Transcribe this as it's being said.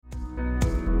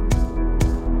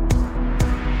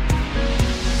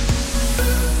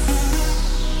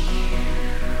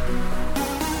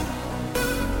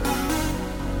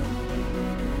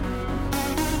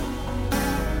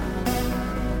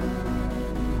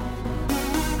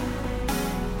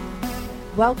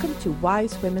Welcome to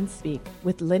Wise Women Speak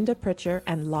with Linda Pritchard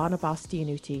and Lana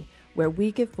Bastianuti, where we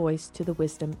give voice to the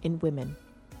wisdom in women.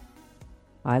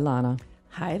 Hi, Lana.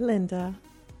 Hi, Linda.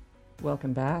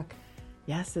 Welcome back.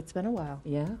 Yes, it's been a while.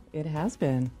 Yeah, it has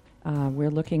been. We're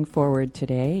looking forward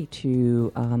today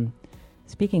to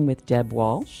speaking with Deb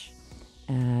Walsh.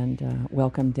 And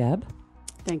welcome, Deb.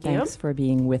 Thank you. Thanks for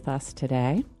being with us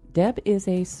today. Deb is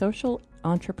a social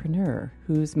entrepreneur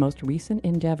whose most recent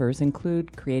endeavors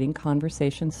include creating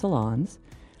conversation salons,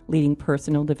 leading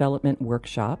personal development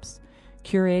workshops,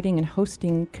 curating and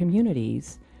hosting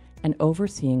communities, and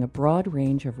overseeing a broad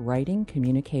range of writing,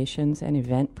 communications, and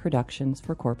event productions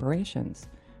for corporations,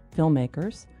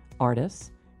 filmmakers, artists,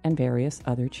 and various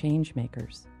other change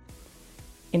makers.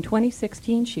 In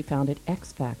 2016, she founded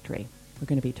X Factory. We're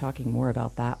going to be talking more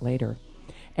about that later.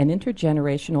 An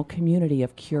intergenerational community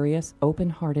of curious,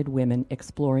 open-hearted women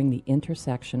exploring the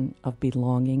intersection of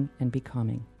belonging and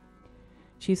becoming.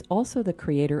 She's also the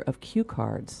creator of Cue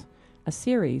Cards, a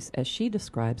series, as she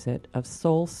describes it, of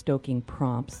soul-stoking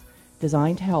prompts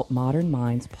designed to help modern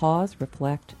minds pause,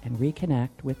 reflect, and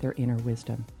reconnect with their inner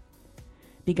wisdom.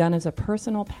 Begun as a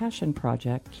personal passion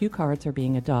project, Cue Cards are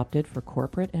being adopted for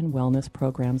corporate and wellness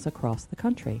programs across the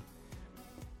country.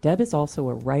 Deb is also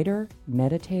a writer,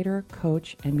 meditator,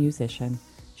 coach, and musician.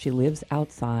 She lives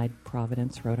outside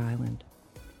Providence, Rhode Island.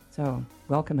 So,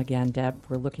 welcome again, Deb.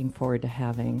 We're looking forward to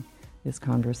having this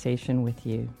conversation with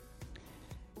you.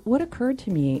 What occurred to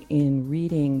me in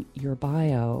reading your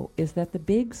bio is that the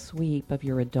big sweep of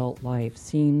your adult life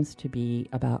seems to be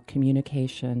about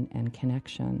communication and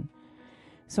connection.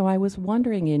 So I was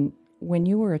wondering, when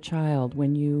you were a child,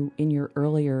 in your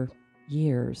earlier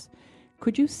years,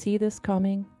 could you see this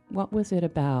coming? What was it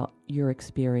about your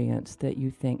experience that you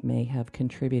think may have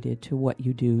contributed to what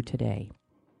you do today?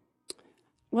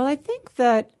 Well, I think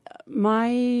that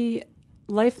my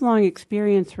lifelong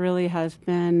experience really has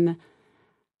been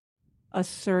a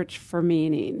search for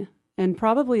meaning, and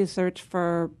probably a search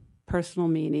for personal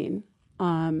meaning.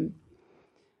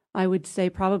 I would say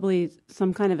probably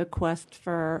some kind of a quest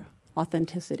for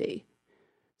authenticity.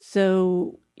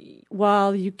 So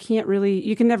while you can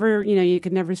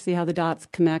never see how the dots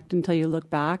connect until you look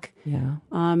back. Yeah.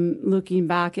 Looking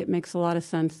back, it makes a lot of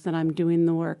sense that I'm doing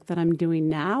the work that I'm doing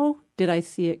now. Did I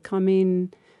see it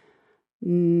coming?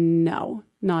 No,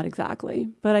 not exactly.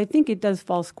 But I think it does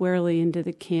fall squarely into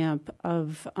the camp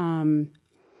of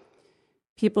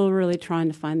people really trying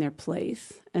to find their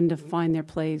place and to find their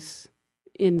place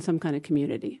in some kind of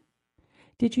community.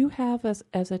 Did you have,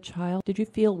 as a child, did you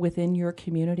feel within your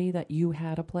community that you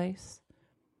had a place?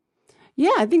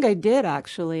 Yeah, I think I did,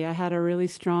 actually. I had a really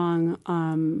strong,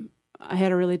 I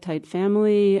had a really tight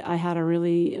family.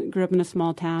 Grew up in a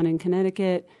small town in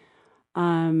Connecticut.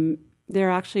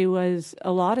 There actually was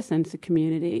a lot of sense of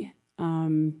community.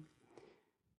 And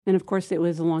of course, it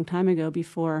was a long time ago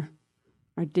before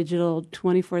our digital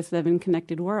 24/7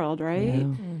 connected world, right? Yeah.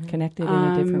 Mm-hmm. Connected in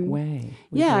a different way.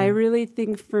 I really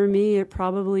think for me, it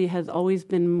probably has always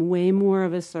been way more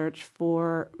of a search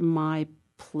for my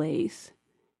place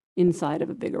inside of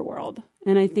a bigger world.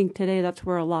 And I think today that's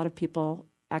where a lot of people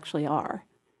actually are,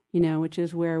 which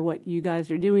is where what you guys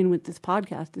are doing with this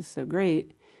podcast is so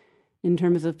great in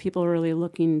terms of people really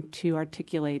looking to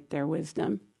articulate their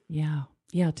wisdom. Yeah.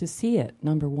 Yeah, to see it,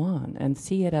 number one, and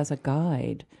see it as a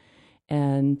guide,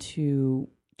 and to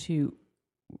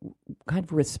kind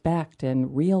of respect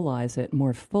and realize it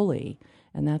more fully.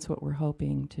 And that's what we're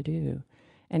hoping to do.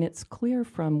 And it's clear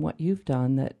from what you've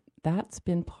done that that's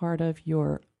been part of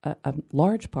a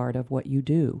large part of what you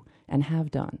do and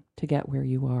have done to get where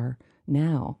you are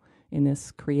now in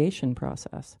this creation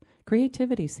process.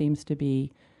 Creativity seems to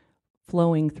be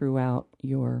flowing throughout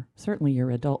certainly your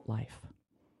adult life.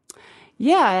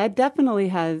 Yeah, it definitely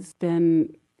has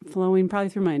been flowing probably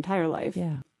through my entire life.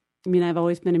 Yeah. I mean, I've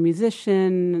always been a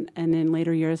musician and in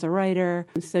later years a writer.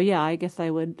 So yeah, I guess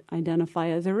I would identify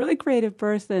as a really creative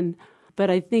person. But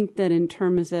I think that in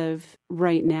terms of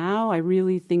right now, I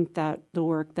really think that the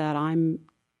work that I'm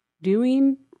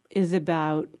doing is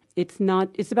about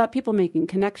people making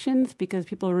connections, because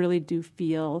people really do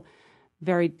feel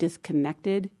very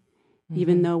disconnected,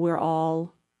 even though we're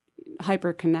all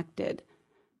hyper connected.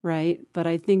 Right. But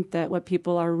I think that what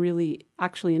people are really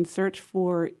actually in search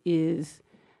for is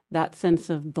that sense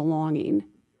of belonging.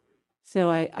 So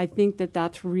I think that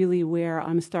that's really where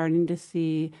I'm starting to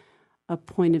see a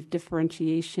point of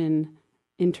differentiation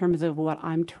in terms of what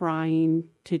I'm trying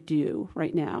to do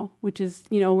right now, which is,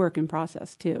 a work in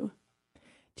process too.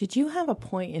 Did you have a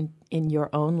point in your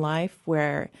own life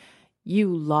where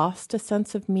you lost a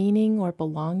sense of meaning or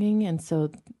belonging, and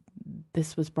so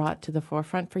this was brought to the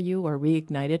forefront for you or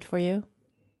reignited for you?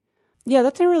 Yeah,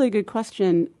 that's a really good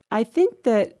question. I think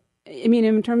that, I mean,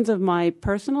 in terms of my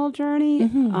personal journey,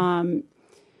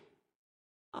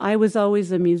 I was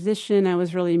always a musician. I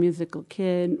was really a musical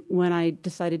kid. When I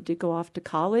decided to go off to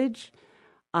college,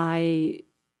 I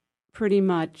pretty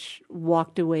much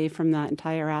walked away from that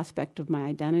entire aspect of my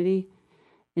identity.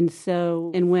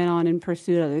 And went on and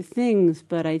pursued other things.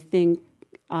 But I think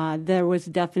there was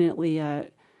definitely a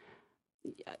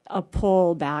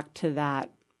pull back to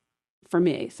that for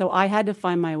me. So I had to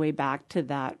find my way back to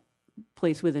that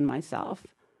place within myself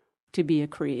to be a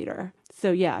creator.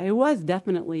 So yeah, it was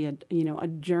definitely a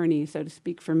journey, so to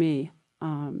speak, for me,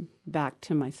 back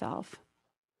to myself.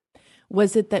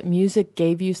 Was it that music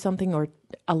gave you something or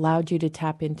allowed you to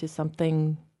tap into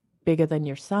something bigger than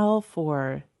yourself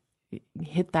or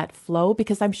hit that flow?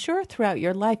 Because I'm sure throughout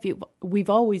your life, we've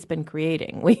always been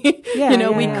creating. We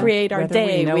create our whether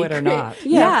day. we know it or not.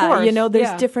 Yeah, of course.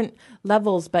 There's different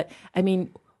levels. But I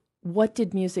mean, what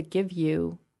did music give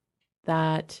you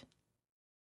that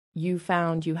you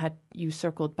found you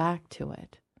circled back to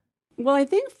it? Well,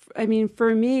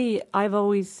 for me, I've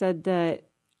always said that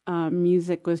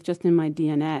music was just in my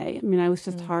DNA. I mean, I was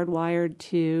just hardwired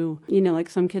to, like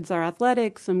some kids are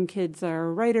athletic, some kids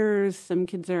are writers, some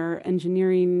kids are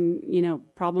engineering,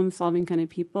 problem-solving kind of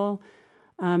people.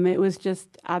 It was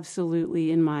just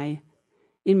absolutely in my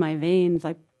veins.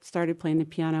 I started playing the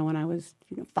piano when I was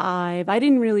 5. I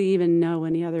didn't really even know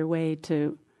any other way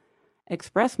to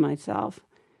express myself.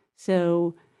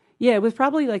 So, yeah, it was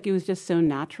probably like it was just so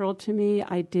natural to me.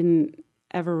 I didn't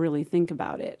ever really think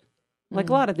about it. Like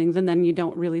a lot of things, and then you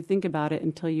don't really think about it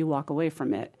until you walk away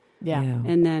from it. Yeah.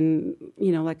 And then,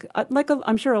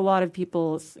 I'm sure a lot of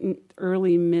people's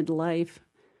early midlife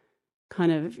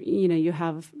kind of, you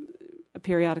have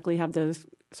periodically have those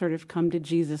sort of come to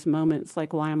Jesus moments,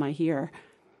 like, why am I here?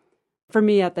 For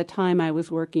me, at the time, I was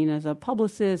working as a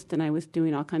publicist and I was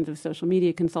doing all kinds of social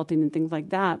media consulting and things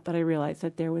like that. But I realized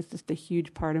that there was just a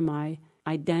huge part of my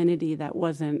identity that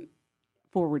wasn't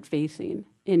forward-facing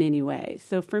in any way.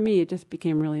 So for me, it just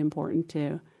became really important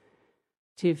to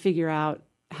figure out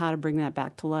how to bring that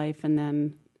back to life, and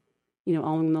then,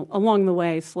 along the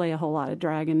way, slay a whole lot of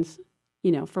dragons,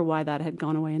 for why that had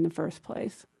gone away in the first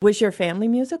place. Was your family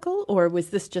musical, or was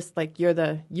this just like you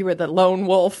were the lone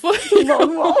wolf?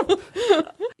 Lone wolf.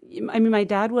 I mean, my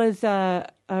dad was a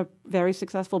very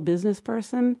successful business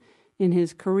person in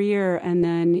his career,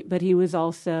 but he was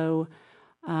also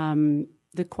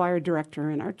the choir director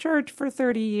in our church for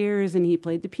 30 years, and he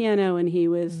played the piano, and he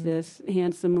was this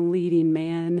handsome leading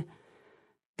man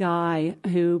guy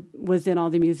who was in all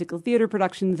the musical theater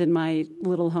productions in my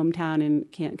little hometown in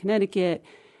Canton, Connecticut.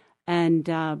 And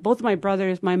both of my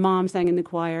brothers, my mom sang in the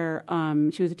choir.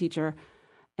 She was a teacher.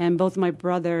 And both of my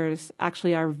brothers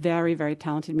actually are very, very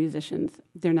talented musicians.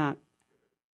 They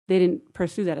didn't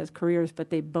pursue that as careers, but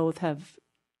they both have,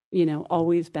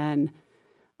 always been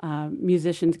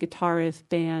musicians, guitarists,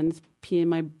 bands.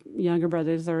 My younger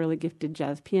brothers are really gifted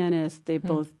jazz pianists. They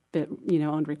both,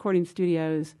 owned recording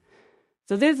studios.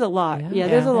 So there's a lot. Yeah,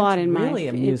 there's a lot in really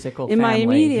a musical in family. my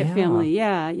immediate family.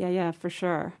 Yeah, for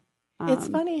sure. It's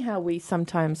funny how we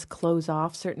sometimes close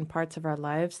off certain parts of our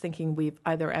lives thinking we've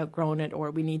either outgrown it or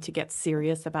we need to get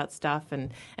serious about stuff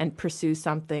and pursue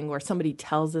something, or somebody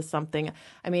tells us something.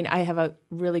 I mean, I have a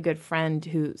really good friend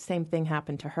who same thing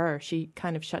happened to her. She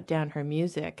kind of shut down her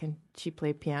music, and she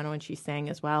played piano and she sang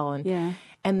as well. And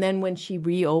then when she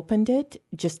reopened it,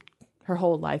 just her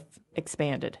whole life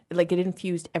expanded. Like, it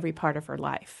infused every part of her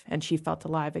life, and she felt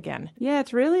alive again. Yeah,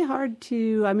 it's really hard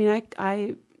to, I mean,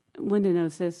 Linda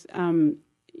knows this. I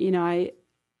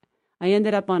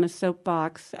ended up on a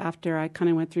soapbox after I kind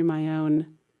of went through my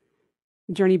own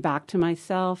journey back to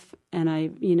myself, and I,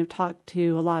 talked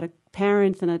to a lot of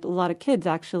parents and a lot of kids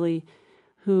actually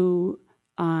who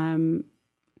were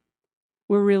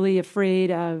really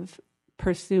afraid of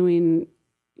pursuing,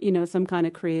 some kind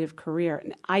of creative career.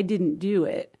 And I didn't do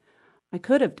it. I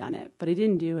could have done it, but I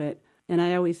didn't do it. And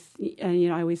I always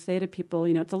say to people,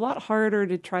 it's a lot harder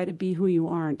to try to be who you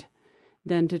aren't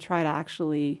than to try to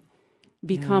actually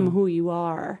become who you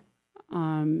are.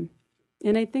 And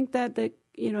I think that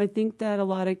a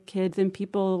lot of kids and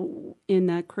people in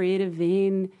that creative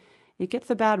vein, it gets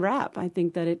a bad rap. I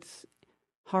think that it's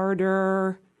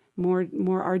harder,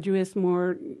 more arduous,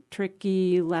 more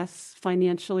tricky, less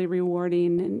financially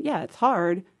rewarding. And yeah, it's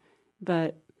hard,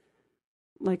 but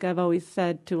like I've always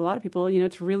said to a lot of people,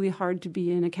 it's really hard to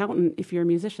be an accountant if you're a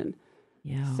musician.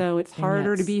 Yeah. So it's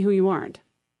harder to be who you aren't.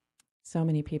 So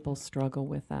many people struggle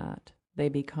with that. They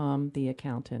become the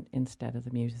accountant instead of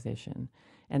the musician.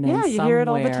 And then you hear it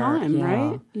all the time,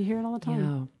 right? You hear it all the time.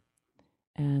 Yeah.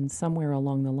 And somewhere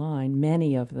along the line,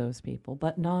 many of those people,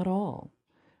 but not all,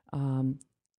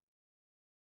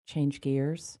 change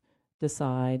gears,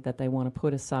 decide that they want to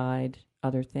put aside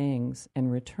other things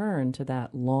and return to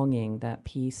that longing, that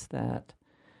peace that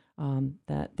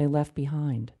that they left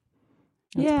behind.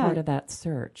 That's part of that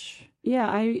search. Yeah,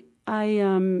 I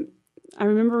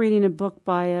remember reading a book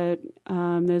by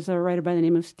there's a writer by the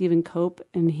name of Stephen Cope,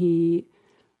 and he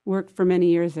worked for many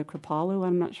years at Kripalu.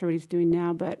 I'm not sure what he's doing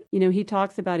now, but he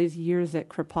talks about his years at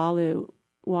Kripalu,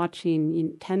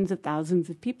 watching tens of thousands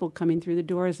of people coming through the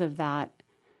doors of that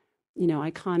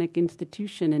iconic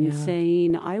institution, and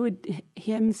saying I would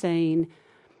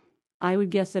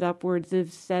guess that upwards of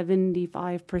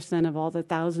 75% of all the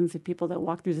thousands of people that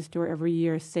walk through this door every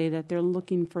year say that they're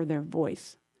looking for their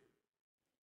voice.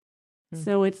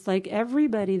 So it's like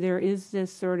everybody, there is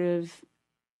this sort of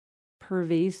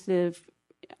pervasive,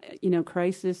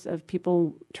 crisis of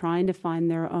people trying to find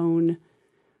their own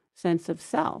sense of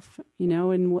self,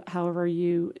 and however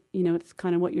it's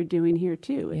kind of what you're doing here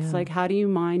too. It's like, how do you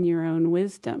mine your own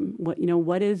wisdom?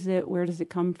 What is it? Where does it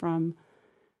come from?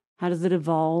 How does it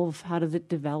evolve? How does it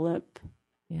develop?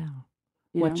 Yeah.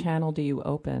 What channel do you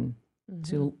open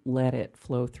to let it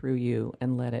flow through you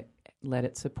and let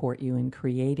it support you in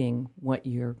creating what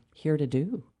you're here to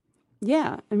do?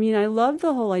 Yeah. I mean, I love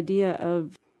the whole idea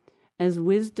of as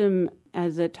wisdom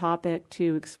as a topic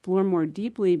to explore more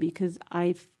deeply, because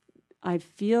I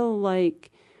feel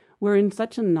like we're in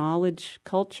such a knowledge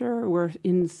culture. We're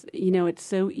in, it's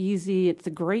so easy. It's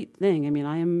a great thing. I mean,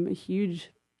 I am a huge,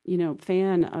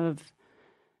 fan of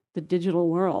the digital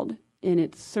world, and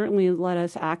it's certainly let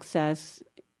us access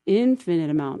infinite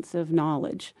amounts of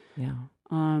knowledge. Yeah.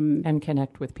 And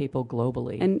connect with people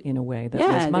globally in a way that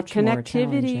was much more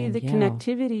challenging. The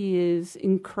connectivity is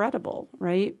incredible,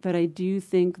 right? But I do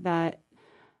think that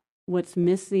what's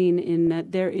missing in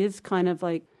that there is kind of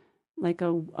like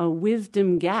a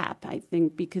wisdom gap, I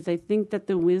think, because I think that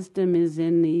the wisdom is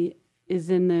in the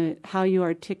how you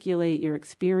articulate your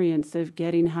experience of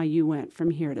getting how you went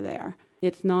from here to there.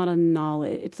 It's not a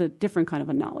knowledge; it's a different kind of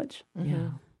a knowledge. Yeah.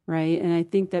 Right. And I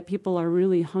think that people are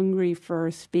really hungry for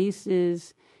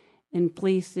spaces and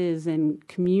places and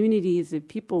communities of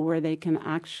people where they can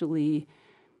actually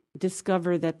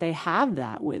discover that they have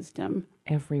that wisdom.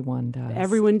 Everyone does.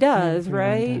 Everyone does,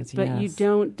 right? Does, but you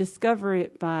don't discover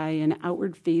it by an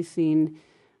outward-facing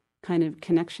kind of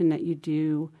connection that you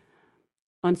do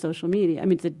on social media. I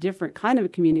mean, it's a different kind of a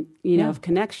of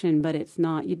connection, but it's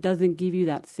not. It doesn't give you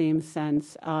that same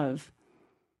sense of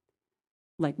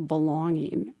like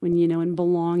belonging, and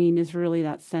belonging is really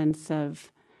that sense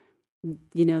of,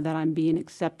 that I'm being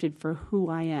accepted for who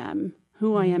I am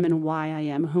and why I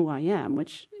am who I am,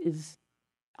 which is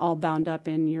all bound up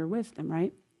in your wisdom,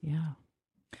 right? Yeah.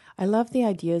 I love the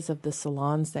ideas of the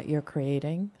salons that you're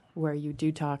creating, where you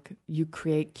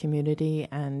create community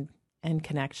and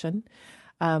connection.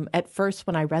 At first,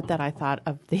 when I read that, I thought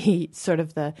of the sort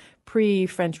of the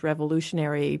pre-French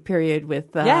Revolutionary period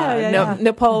with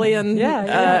Napoleon.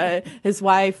 His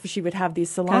wife, she would have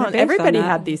these salons. Kind of everybody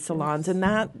had these salons, and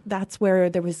that's where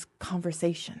there was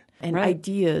conversation and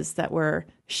ideas that were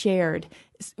shared.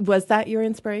 Was that your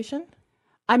inspiration?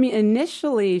 I mean,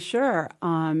 initially, sure.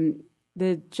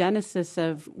 The genesis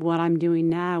of what I'm doing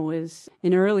now was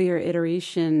an earlier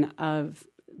iteration of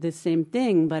the same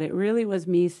thing, but it really was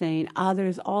me saying,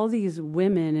 there's all these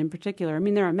women in particular. I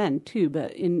mean, there are men too,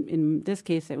 but in this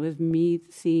case, it was me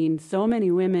seeing so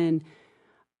many women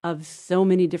of so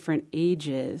many different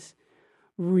ages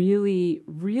really,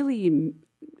 really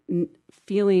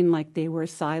feeling like they were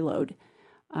siloed,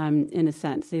 in a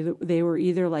sense. They were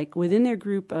either like within their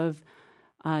group of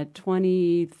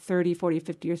 20, 30, 40,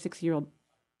 50, or 60-year-old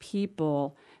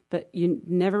people, but you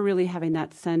never really having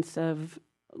that sense of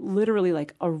literally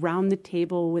like around the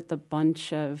table with a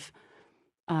bunch of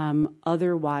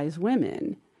other wise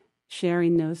women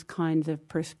sharing those kinds of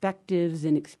perspectives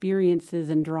and experiences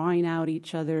and drawing out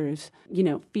each other's,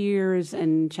 fears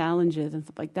and challenges and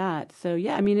stuff like that. So,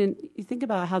 yeah, I mean, you think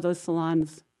about how those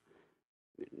salons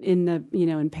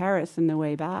in Paris in the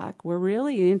way back were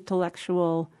really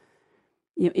intellectual,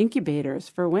 incubators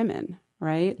for women,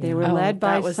 right? They were led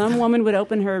by some woman would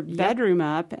open her bedroom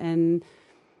up and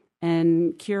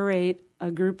curate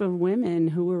a group of women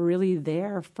who were really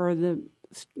there for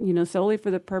solely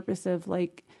for the purpose of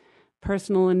like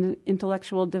personal and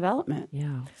intellectual development.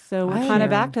 Yeah. So we're kind of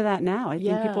back to that now. I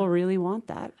think people really want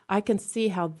that. I can see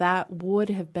how that would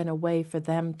have been a way for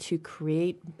them to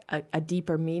create a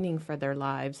deeper meaning for their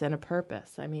lives and a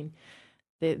purpose. I mean,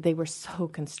 they were so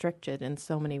constricted in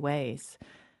so many ways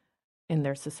in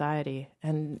their society.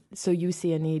 And so you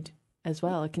see a need as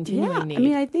well, a continuing need. I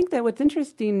mean, I think that what's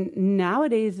interesting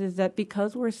nowadays is that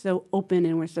because we're so open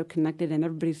and we're so connected and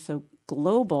everybody's so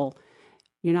global,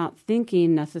 you're not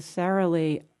thinking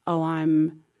necessarily, oh,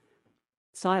 I'm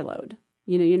siloed.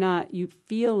 You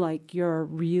feel like you're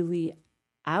really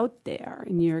out there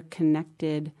and you're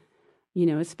connected,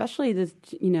 especially this,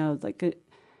 the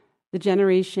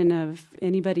generation of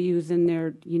anybody who's in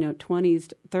their,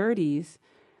 20s, 30s,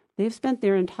 they've spent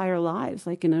their entire lives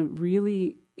like in a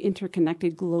really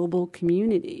interconnected global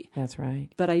community. That's right.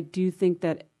 But I do think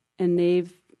that, and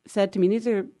they've said to me, these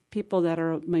are people that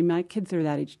are, my kids are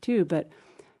that age too, but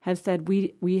have said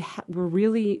we're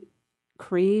really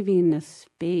craving this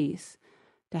space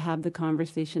to have the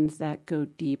conversations that go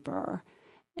deeper.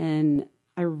 And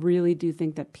I really do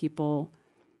think that people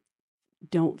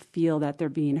don't feel that they're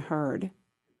being heard.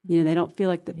 They don't feel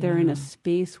like that they're in a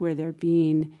space where they're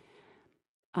being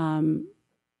given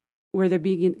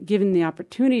the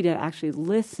opportunity to actually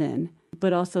listen,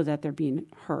 but also that they're being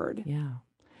heard. Yeah.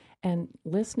 And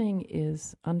listening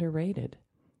is underrated.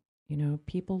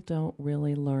 People don't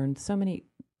really learn. So many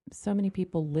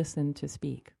people listen to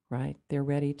speak, right? They're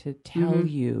ready to tell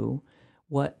you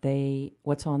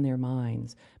what's on their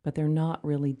minds, but they're not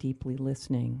really deeply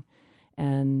listening.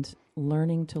 And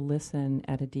learning to listen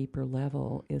at a deeper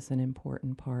level is an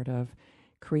important part of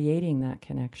creating that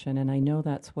connection. And I know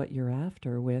that's what you're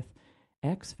after with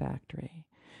X Factory.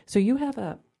 So you have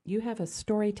a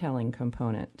storytelling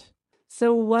component.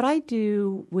 So what I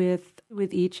do with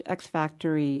each X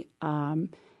Factory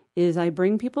is I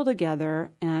bring people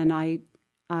together and I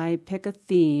pick a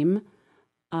theme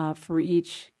for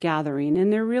each gathering,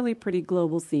 and they're really pretty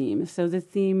global themes. So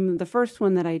the first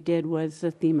one that I did was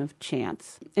the theme of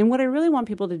chance. And what I really want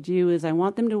people to do is I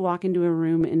want them to walk into a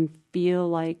room and feel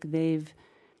like they've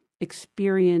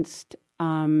experienced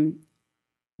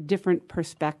different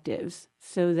perspectives,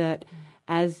 so that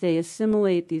as they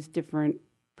assimilate these different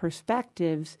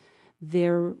perspectives,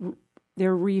 they're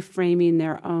reframing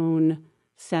their own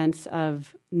sense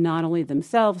of not only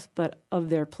themselves, but of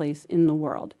their place in the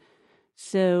world.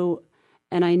 So,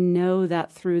 and I know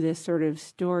that through this sort of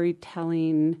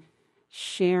storytelling,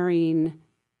 sharing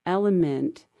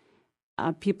element,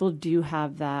 people do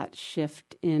have that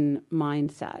shift in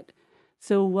mindset.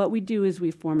 So what we do is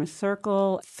we form a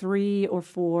circle, 3 or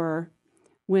 4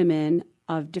 women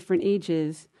of different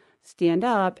ages stand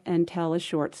up and tell a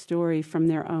short story from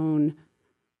their own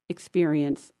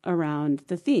experience around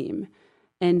the theme.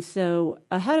 And so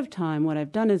ahead of time, what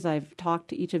I've done is I've talked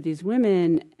to each of these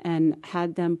women and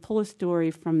had them pull a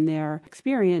story from their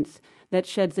experience that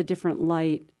sheds a different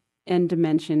light and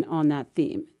dimension on that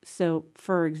theme. So,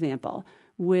 for example,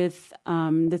 with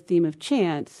the theme of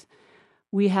chance,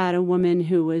 we had a woman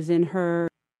who was in her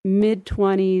mid to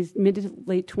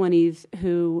late 20s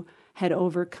who had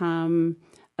overcome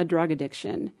a drug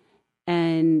addiction.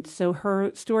 And so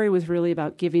her story was really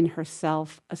about giving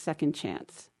herself a second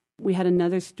chance. We had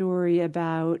another story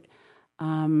about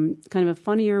kind of a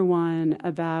funnier one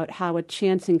about how a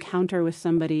chance encounter with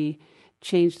somebody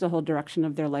changed the whole direction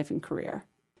of their life and career.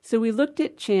 So we looked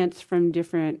at chance from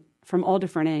all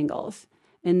different angles.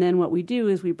 And then what we do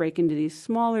is we break into these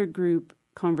smaller group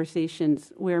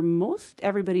conversations where most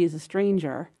everybody is a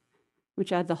stranger,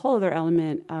 which adds a whole other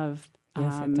element of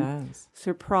it does.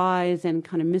 Surprise and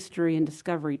kind of mystery and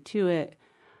discovery to it.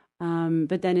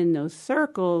 But then in those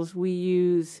circles, we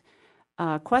use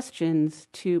questions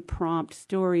to prompt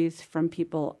stories from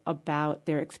people about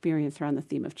their experience around the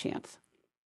theme of chance.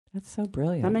 That's so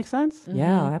brilliant. That makes sense? Mm-hmm.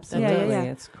 Yeah, absolutely. Yeah.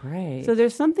 It's great. So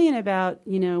there's something about,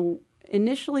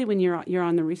 initially when you're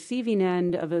on the receiving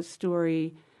end of a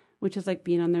story, which is like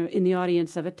being in the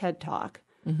audience of a TED Talk.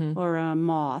 Mm-hmm. Or a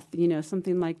Moth,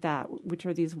 something like that, which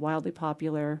are these wildly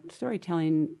popular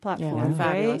storytelling platforms,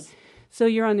 right? Fabulous. So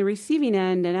you're on the receiving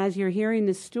end, and as you're hearing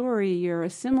this story, you're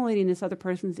assimilating this other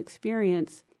person's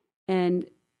experience. And,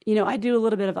 I do a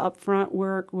little bit of upfront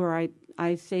work where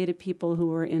I say to people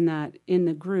who are in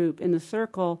the group, in the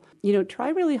circle, try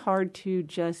really hard to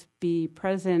just be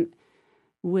present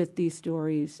with these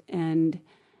stories and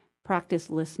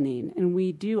practice listening. And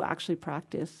we do actually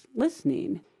practice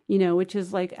listening. Which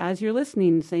is like, as you're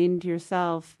listening, saying to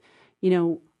yourself,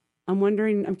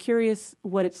 I'm curious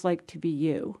what it's like to be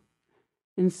you.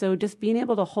 And so just being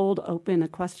able to hold open a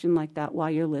question like that while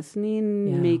you're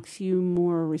listening makes you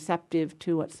more receptive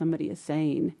to what somebody is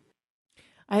saying.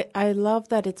 I love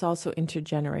that it's also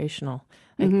intergenerational.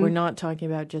 Like we're not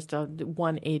talking about just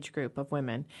one age group of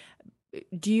women.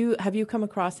 Have you come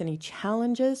across any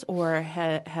challenges, or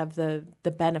have the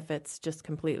benefits just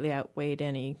completely outweighed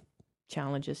any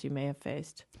challenges you may have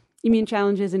faced? You mean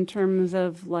challenges in terms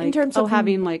of like, In terms of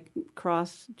having like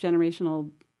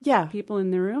cross-generational Yeah. people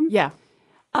in the room? Yeah.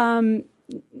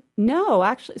 No,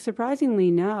 actually,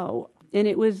 surprisingly, no. And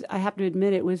it was, I have to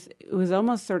admit, it was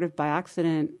almost sort of by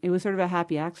accident. It was sort of a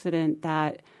happy accident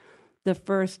that the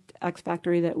first X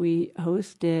Factory that we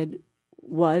hosted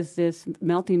was this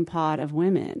melting pot of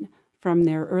women from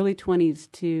their early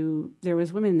 20s to, there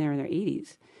was women there in their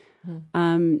 80s.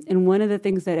 And one of the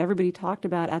things that everybody talked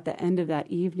about at the end of that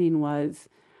evening was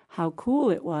how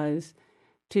cool it was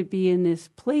to be in this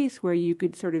place where you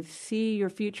could sort of see your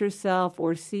future self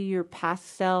or see your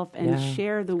past self and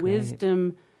share the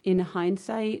wisdom in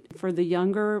hindsight. For the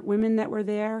younger women that were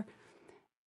there,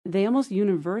 they almost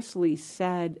universally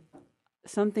said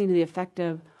something to the effect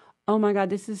of, oh my God,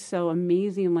 this is so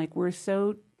amazing. Like, we're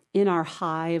so in our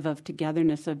hive of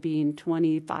togetherness of being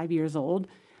 25 years old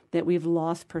that we've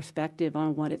lost perspective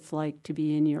on what it's like to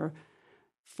be in your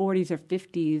 40s or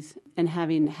 50s and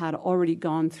having had already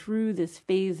gone through this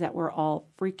phase that we're all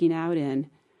freaking out in.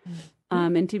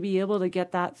 And to be able to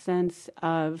get that sense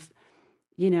of,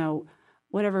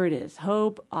 whatever it is,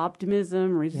 hope,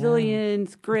 optimism,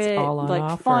 resilience, grit, like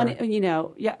offer. fun,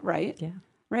 right. Yeah.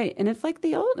 Right. And it's like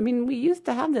we used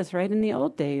to have this, right, in the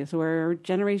old days where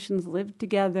generations lived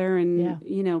together and,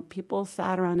 people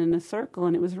sat around in a circle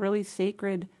and it was really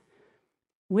sacred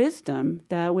wisdom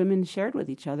that women shared with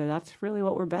each other. That's really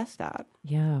what we're best at.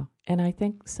 Yeah. And I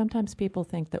think sometimes people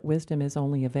think that wisdom is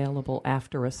only available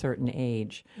after a certain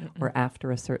age or after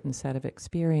a certain set of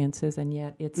experiences, and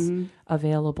yet it's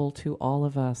available to all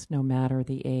of us no matter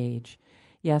the age.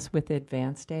 Yes, with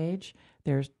advanced age,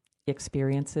 there's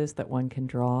experiences that one can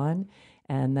draw on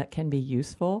and that can be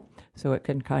useful, so it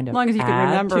can kind of as long as you can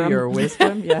add remember to them. your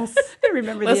wisdom. Yes.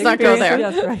 Remember Let's the not go there.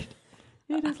 experiences. Yes, right.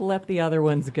 You just let the other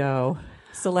ones go.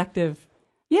 Selective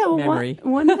memory.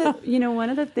 One of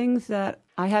the things that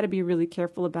I had to be really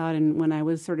careful about, and when I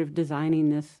was sort of designing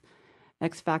this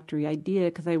X Factory idea,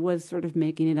 because I was sort of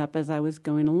making it up as I was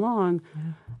going along,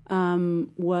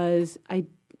 was I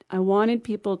wanted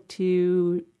people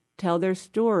to tell their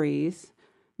stories,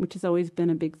 which has always been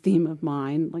a big theme of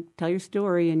mine. Like, tell your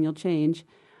story and you'll change.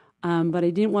 But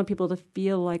I didn't want people to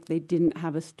feel like they didn't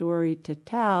have a story to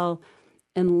tell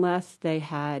unless they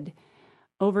had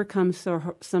overcome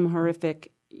some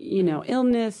horrific,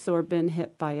 illness or been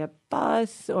hit by a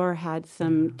bus or had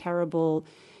some terrible,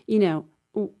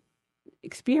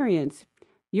 experience.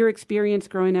 Your experience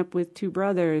growing up with two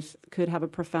brothers could have a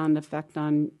profound effect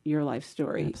on your life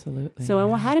story. Absolutely.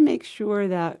 So I had to make sure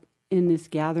that in this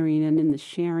gathering and in the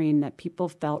sharing that people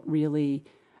felt really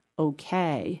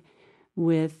okay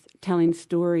with telling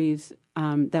stories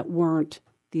that weren't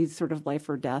these sort of life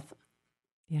or death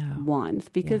ones,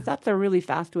 because that's a really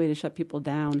fast way to shut people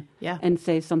down and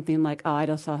say something like, oh, I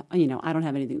don't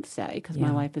have anything to say because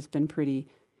my life has been pretty,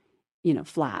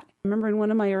 flat. I remember in one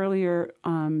of my earlier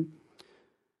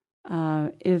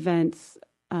events,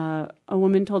 a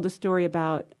woman told a story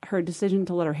about her decision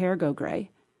to let her hair go gray.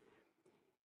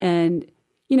 And,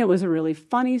 it was a really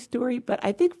funny story, but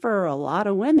I think for a lot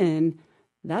of women,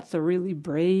 that's a really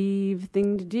brave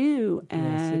thing to do.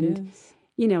 And yes, it is.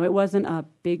 It wasn't a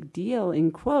big deal,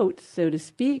 in quotes, so to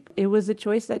speak. It was a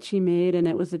choice that she made, and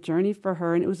it was a journey for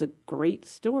her, and it was a great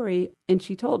story, and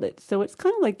she told it. So it's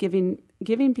kind of like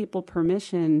giving people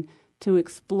permission to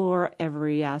explore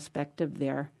every aspect of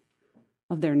their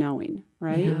knowing,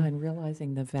 right? Yeah, and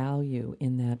realizing the value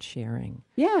in that sharing.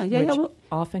 Yeah. Which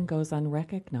often goes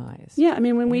unrecognized. Yeah, I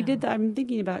mean, when we did that, I'm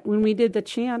thinking about when we did the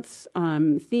chants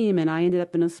theme, and I ended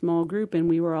up in a small group, and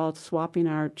we were all swapping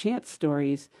our chant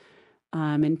stories.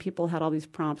 And people had all these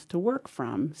prompts to work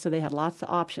from. So they had lots of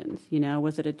options.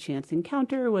 Was it a chance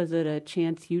encounter? Was it a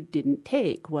chance you didn't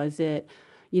take? Was it,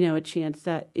 a chance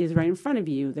that is right in front of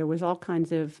you? There was all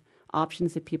kinds of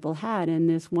options that people had. And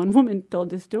this one woman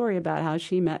told this story about how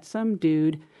she met some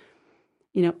dude,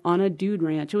 on a dude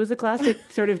ranch. It was a classic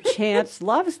sort of chance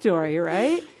love story,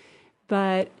 right?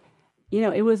 But,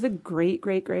 it was a great,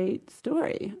 great, great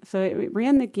story. So it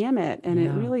ran the gamut. And it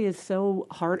really is so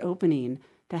heart-opening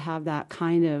to have that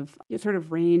kind of sort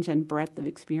of range and breadth of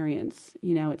experience.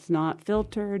 It's not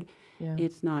filtered,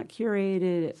 it's not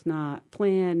curated, it's not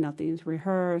planned, nothing's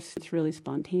rehearsed. It's really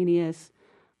spontaneous.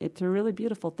 It's a really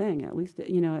beautiful thing, at least,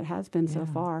 it has been so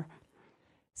far.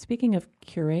 Speaking of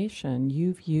curation,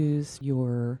 you've used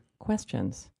your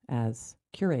questions as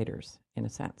curators, in a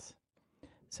sense.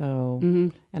 So,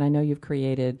 and I know you've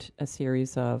created a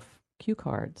series of cue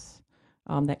cards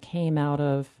that came out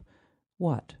of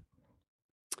what?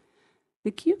 The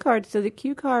cue cards. So the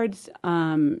cue cards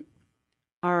are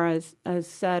a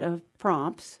set of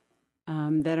prompts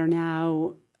that are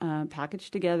now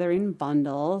packaged together in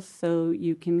bundles, so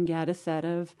you can get a set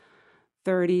of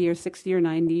 30 or 60 or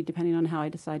 90, depending on how I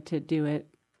decide to do it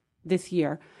this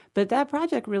year. But that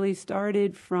project really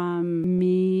started from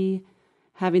me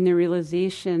having the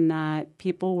realization that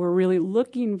people were really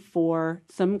looking for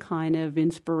some kind of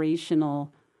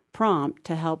inspirational prompt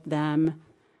to help them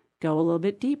go a little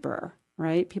bit deeper,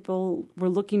 right? People were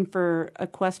looking for a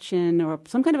question or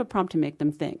some kind of a prompt to make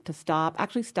them think, to stop,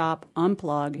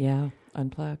 unplug. Yeah,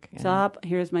 unplug. Yeah. Stop,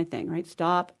 here's my thing, right?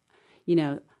 Stop,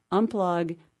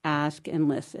 unplug, ask, and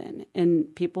listen.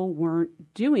 And people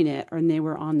weren't doing it, and they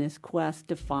were on this quest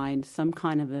to find some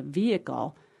kind of a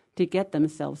vehicle to get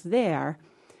themselves there.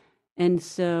 And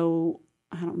so,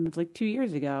 I don't remember, like 2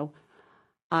 years ago,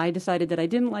 I decided that I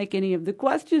didn't like any of the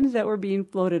questions that were being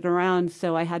floated around,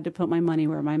 so I had to put my money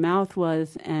where my mouth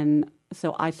was, and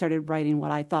so I started writing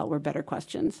what I thought were better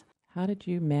questions. How did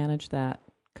you manage that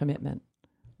commitment?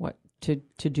 What to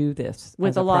do this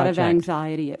with as a lot project? of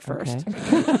anxiety at first.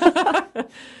 Okay.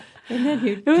 And then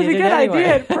you It was a did good anyway.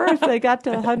 idea at first. I got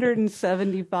to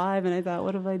 175, and I thought,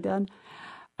 what have I done?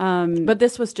 But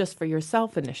this was just for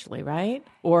yourself initially, right?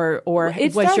 Or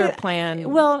It was your started-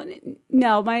 plan? Well,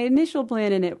 no, my initial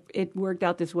plan, and it worked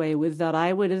out this way, was that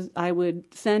I would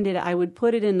send it, I would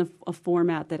put it in a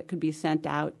format that it could be sent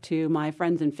out to my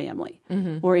friends and family,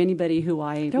 or anybody who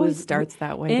I it always starts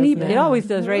that way. Any, doesn't it always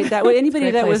does, right? That way, anybody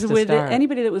Great that place was to start.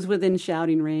 anybody that was within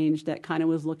shouting range that kind of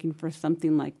was looking for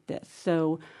something like this.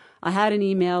 So I had an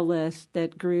email list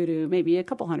that grew to maybe a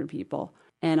couple hundred people,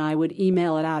 and I would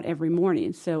email it out every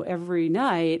morning. So every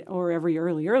night or every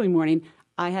early morning,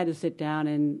 I had to sit down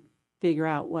and figure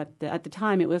out at the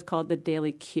time it was called the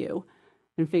daily queue,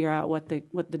 and figure out what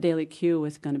the daily queue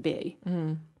was going to be.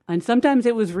 Mm. And sometimes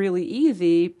it was really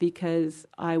easy because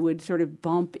I would sort of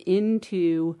bump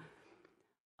into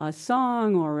a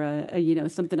song or a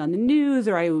something on the news,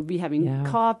 or I would be having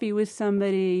coffee with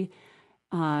somebody,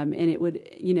 and it would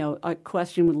a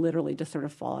question would literally just sort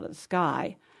of fall out of the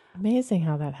sky. Amazing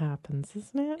how that happens,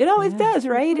 isn't it? It always does,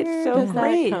 right? It's so does that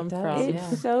great. come from?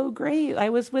 It's so great. I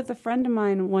was with a friend of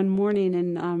mine one morning,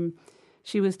 and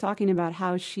she was talking about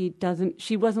how she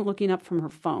wasn't looking up from her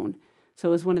phone. So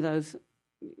it was one of those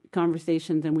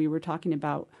conversations, and we were talking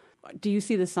about, do you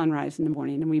see the sunrise in the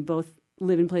morning? And we both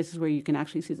live in places where you can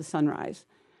actually see the sunrise.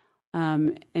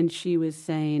 And she was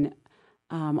saying,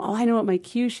 I know what my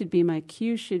cue should be. My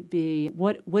cue should be,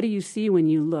 what do you see when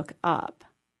you look up?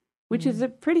 Which is a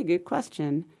pretty good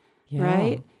question,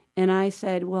 right? And I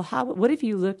said, well, what if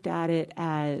you looked at it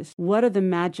as, what are the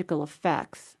magical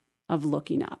effects of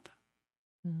looking up?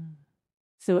 Mm.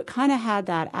 So it kind of had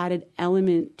that added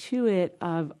element to it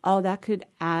of, that could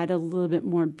add a little bit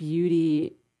more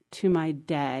beauty to my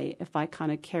day if I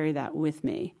kind of carry that with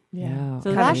me. Yeah.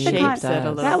 So that shapes it a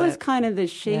little that bit. was kind of the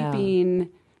shaping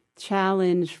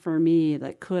challenge for me.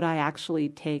 Like, could I actually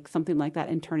take something like that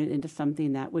and turn it into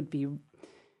something that would be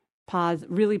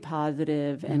really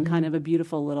positive and kind of a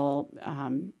beautiful little,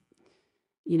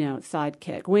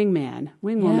 sidekick,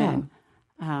 wingwoman,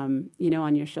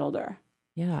 on your shoulder.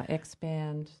 Yeah,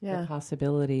 expand the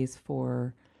possibilities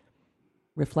for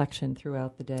reflection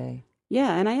throughout the day.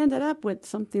 Yeah, and I ended up with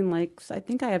something like, I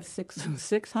think I have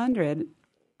 600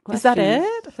 questions. Is that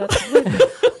it?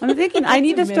 I'm thinking I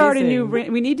need to start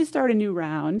amazing. we need to start a new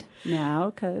round now,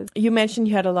 because You mentioned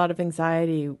you had a lot of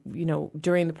anxiety,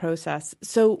 during the process.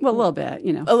 So, a little bit,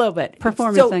 a little bit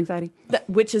performance anxiety,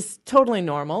 which is totally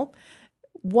normal.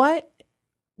 What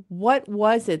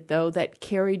was it though that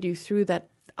carried you through that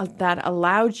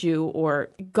allowed you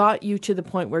or got you to the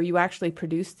point where you actually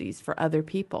produce these for other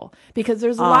people? Because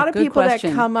there's a lot of people that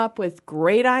come up with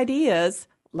great ideas.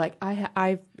 Like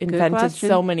I've invented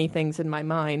so many things in my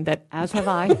mind that, as have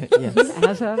I,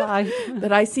 as have I,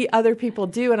 that I see other people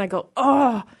do, and I go,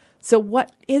 oh. So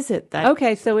what is it that?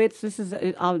 Okay, so it's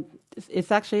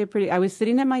actually I was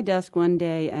sitting at my desk one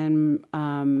day, and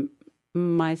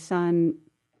my son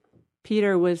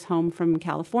Peter was home from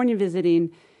California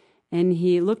visiting, and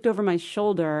he looked over my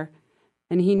shoulder,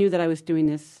 and he knew that I was doing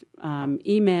this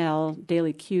email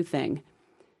daily queue thing,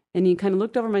 and he kind of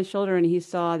looked over my shoulder, and he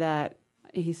saw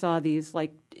these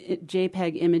like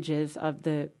JPEG images of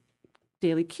the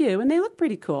daily queue, and they look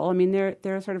pretty cool. I mean,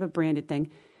 they're sort of a branded thing,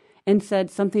 and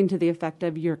said something to the effect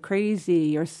of, "You're crazy.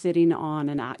 You're sitting on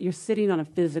a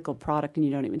physical product, and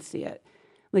you don't even see it.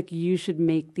 Like, you should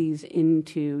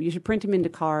you should print them into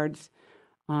cards.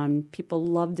 People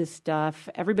love this stuff.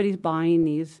 Everybody's buying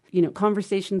these,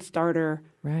 conversation starter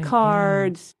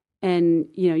cards." And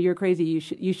you're crazy.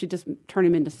 You should just turn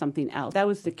them into something else. That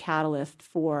was the catalyst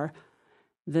for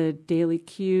the daily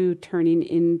queue turning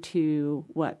into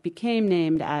what became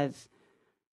named as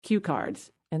cue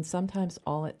cards. And sometimes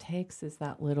all it takes is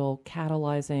that little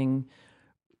catalyzing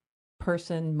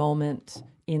person, moment,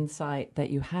 insight that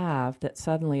you have that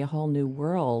suddenly a whole new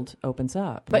world opens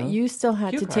up. But you still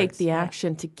had Cue to take cards, the yeah.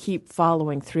 action to keep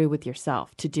following through with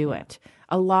yourself to do it.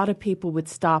 A lot of people would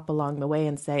stop along the way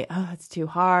and say, "Oh, it's too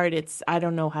hard. I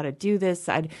don't know how to do this."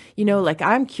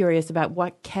 I'm curious about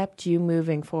what kept you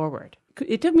moving forward.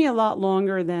 It took me a lot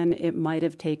longer than it might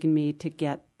have taken me to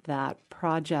get that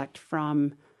project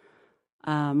from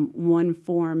one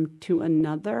form to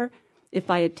another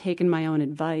if I had taken my own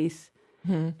advice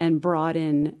and brought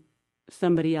in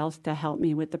somebody else to help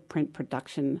me with the print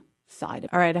production side.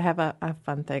 All right, I have a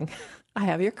fun thing. I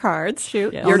have your cards.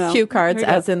 Shoot. Your Oh, no. cue cards, Here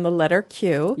you go. as in the letter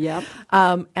Q. Yep.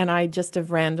 And I just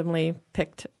have randomly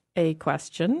picked a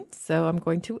question, so I'm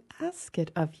going to ask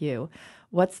it of you.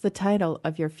 What's the title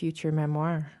of your future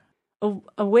memoir?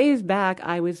 A ways back,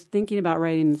 I was thinking about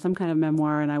writing some kind of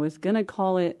memoir, and I was going to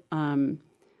call it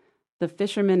The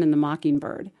Fisherman and the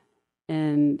Mockingbird.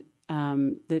 And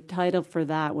the title for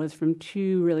that was from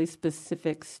two really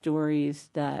specific stories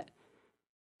that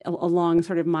along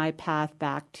sort of my path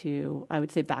back to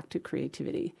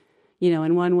creativity.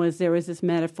 And one was there was this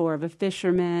metaphor of a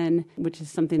fisherman, which is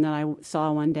something that I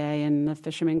saw one day, and the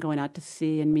fisherman going out to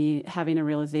sea and me having a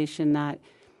realization that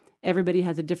everybody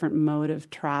has a different mode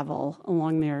of travel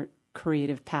along their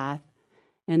creative path,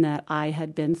 and that I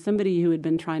had been somebody who had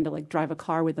been trying to drive a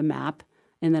car with a map,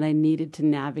 and that I needed to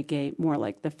navigate more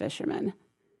like the fisherman.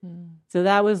 So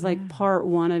that was part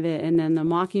one of it. And then the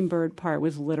mockingbird part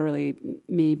was literally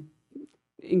me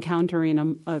encountering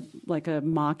a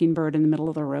mockingbird in the middle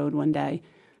of the road one day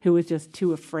who was just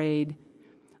too afraid,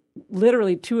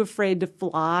 literally too afraid to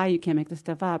fly. You can't make this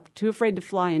stuff up. Too afraid to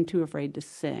fly and too afraid to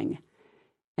sing.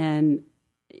 And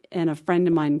a friend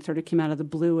of mine sort of came out of the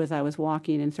blue as I was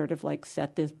walking and sort of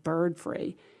set this bird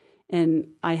free. And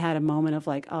I had a moment of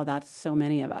oh, that's so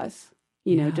many of us.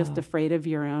 Just afraid of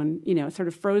your own, sort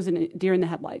of frozen deer in the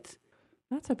headlights.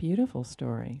 That's a beautiful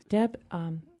story. Deb,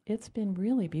 it's been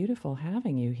really beautiful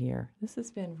having you here. This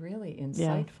has been really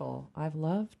insightful. Yeah. I've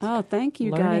loved thank you,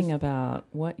 learning guys. about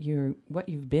what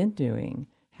you've been doing,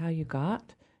 how you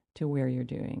got to where you're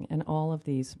doing, and all of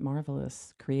these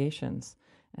marvelous creations.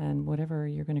 And whatever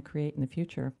you're going to create in the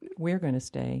future, we're going to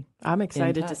stay. I'm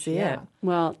excited to see it.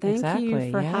 Well, thank you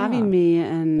for having me.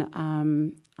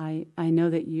 And I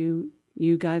know that you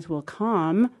guys will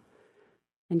come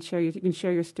and you can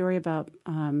share your story about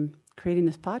creating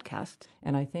this podcast.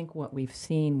 And I think what we've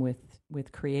seen with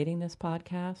creating this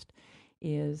podcast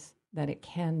is that it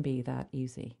can be that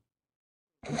easy.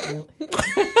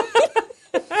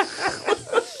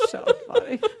 So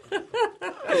funny.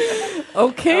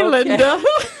 Okay, Linda.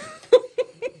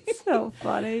 So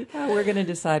funny. We're going to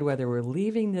decide whether we're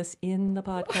leaving this in the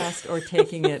podcast or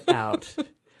taking it out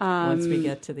once we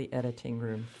get to the editing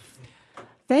room.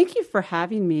 Thank you for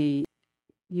having me,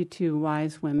 you two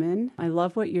wise women. I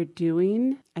love what you're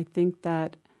doing. I think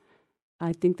that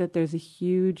there's a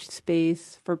huge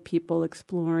space for people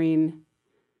exploring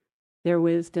their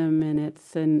wisdom, and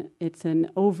it's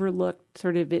an overlooked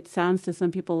sort of, it sounds to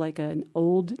some people like an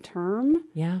old term.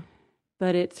 Yeah.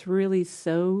 But it's really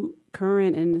so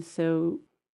current and so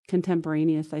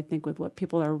contemporaneous, I think, with what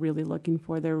people are really looking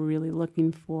for. They're really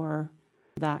looking for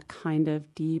that kind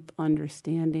of deep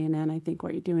understanding, and I think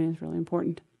what you're doing is really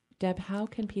important. Deb, how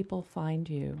can people find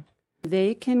you?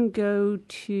 They can go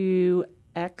to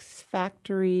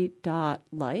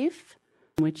xfactory.life,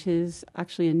 which is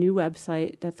actually a new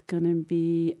website that's going to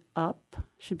be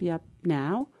should be up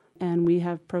now. And we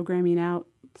have programming out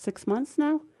 6 months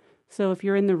now. So if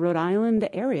you're in the Rhode Island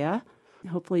area,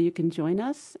 hopefully you can join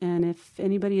us. And if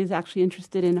anybody is actually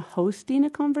interested in hosting a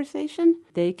conversation,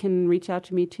 they can reach out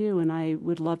to me too. And I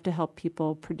would love to help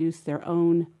people produce their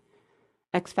own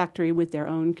X Factory with their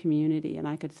own community. And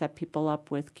I could set people up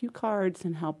with cue cards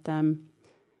and help them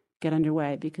get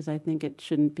underway, because I think it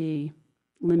shouldn't be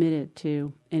limited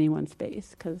to any one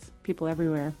space, because people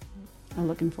everywhere are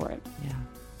looking for it. Yeah.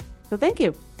 So thank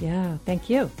you. Yeah, thank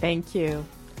you. Thank you.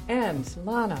 And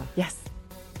Lana. Yes.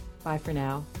 Bye for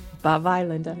now. Bye-bye,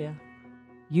 Linda. Yeah.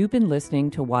 You've been listening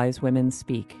to Wise Women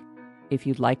Speak. If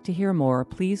you'd like to hear more,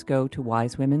 please go to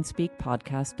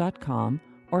wisewomenspeakpodcast.com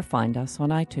or find us on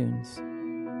iTunes.